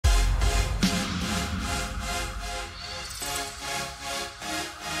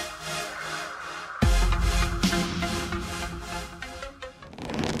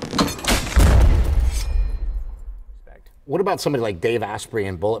What about somebody like Dave Asprey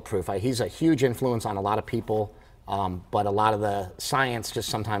in Bulletproof? He's a huge influence on a lot of people, but a lot of the science just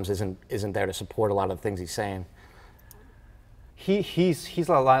sometimes isn't there to support a lot of the things he's saying. He's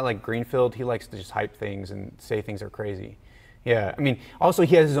a lot like Greenfield. He likes to just hype things and say things are crazy. Yeah, I mean, also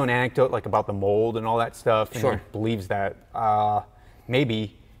he has his own anecdote like about the mold and all that stuff, and sure. he believes that.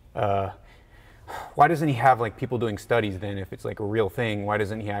 Maybe. Why doesn't he have like people doing studies then if it's like a real thing? Why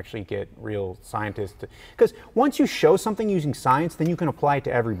doesn't he actually get real scientists to, because once you show something using science, then you can apply it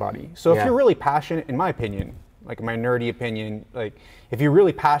to everybody. So if you're really passionate, in my opinion, like my nerdy opinion, like if you're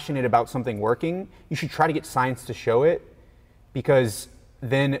really passionate about something working, you should try to get science to show it, because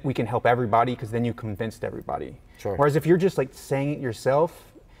then we can help everybody, because then you convinced everybody. Sure. Whereas if you're just like saying it yourself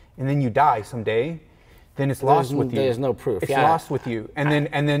and then you die someday, then it's lost with you. There's no proof. It's lost with you, and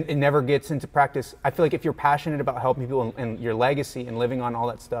then it never gets into practice. I feel like if you're passionate about helping people and your legacy and living on all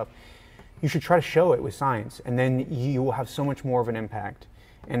that stuff, you should try to show it with science, and then you will have so much more of an impact.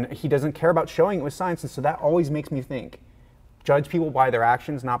 And he doesn't care about showing it with science, and so that always makes me think, judge people by their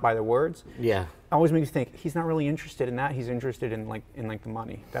actions, not by their words. Yeah. Always makes me think he's not really interested in that. He's interested in like the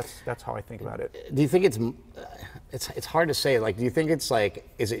money. That's how I think about it. Do you think it's hard to say, like, do you think it's like,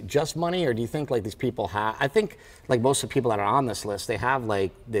 is it just money, or do you think like these people have, I think like most of the people that are on this list, they have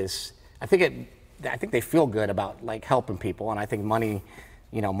like this, I think they feel good about like helping people, and I think money,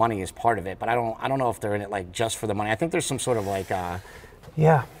 money is part of it, but I don't know if they're in it like just for the money. I think there's some sort of like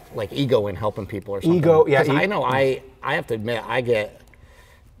like ego in helping people or something. Ego, yeah. I know I have to admit, I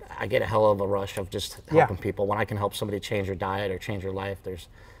get a hell of a rush of just helping people. When I can help somebody change their diet or change their life, there's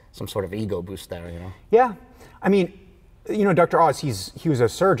some sort of ego boost there, Yeah, I mean, Dr. Oz, he was a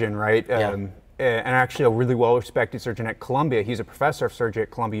surgeon, right? And actually a really well-respected surgeon at Columbia. He's a professor of surgery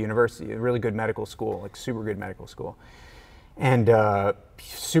at Columbia University, a really good medical school, like super good medical school. And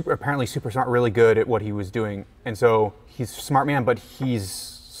apparently super smart, really good at what he was doing. And so he's a smart man, but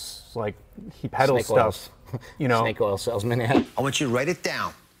he's like, he peddles stuff, Snake oil salesman, yeah. I want you to write it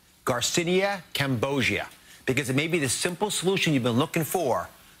down. Garcinia cambogia, because it may be the simple solution you've been looking for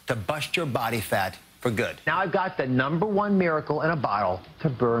to bust your body fat for good. Now I've got the #1 miracle in a bottle to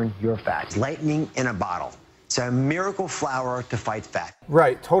burn your fat. Lightning in a bottle. It's a miracle flour to fight fat.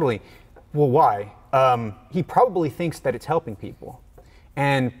 Right, totally. Well, why? He probably thinks that it's helping people.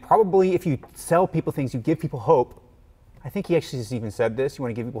 And probably if you sell people things, you give people hope. I think he actually has even said this, you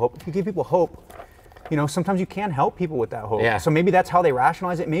want to give people hope. If you give people hope, sometimes you can help people with that hope. Yeah. So maybe that's how they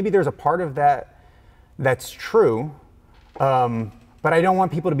rationalize it. Maybe there's a part of that that's true. But I don't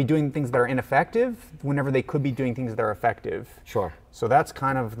want people to be doing things that are ineffective whenever they could be doing things that are effective. Sure. So that's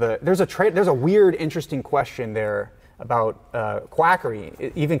kind of there's a weird, interesting question there about quackery,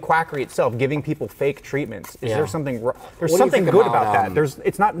 even quackery itself, giving people fake treatments. Is there something, there's something good about that.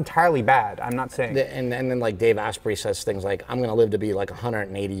 It's not entirely bad, I'm not saying. And then like Dave Asprey says things like, I'm gonna live to be like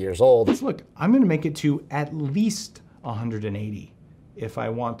 180 years old. Look, I'm gonna make it to at least 180 if I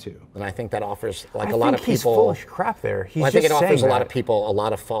want to. And I think that offers like a lot of people. He's full of crap there. I think it offers a lot of people a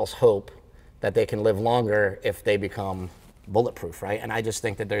lot of false hope that they can live longer if they become bulletproof, right? And I just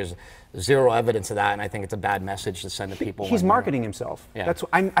think that there's zero evidence of that, and I think it's a bad message to send to people. He's marketing himself. Yeah.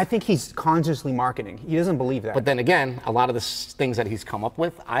 I think he's consciously marketing. He doesn't believe that. But then again, a lot of the things that he's come up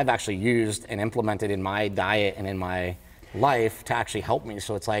with, I've actually used and implemented in my diet and in my life to actually help me.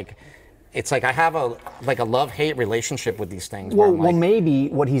 So it's like I have a love-hate relationship with these things. Well, maybe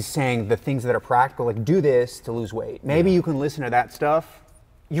what he's saying, the things that are practical, like do this to lose weight. Maybe you can listen to that stuff.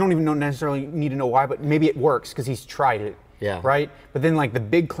 You don't even necessarily need to know why, but maybe it works because he's tried it. Yeah. Right? But then like the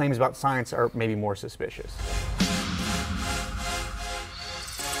big claims about science are maybe more suspicious.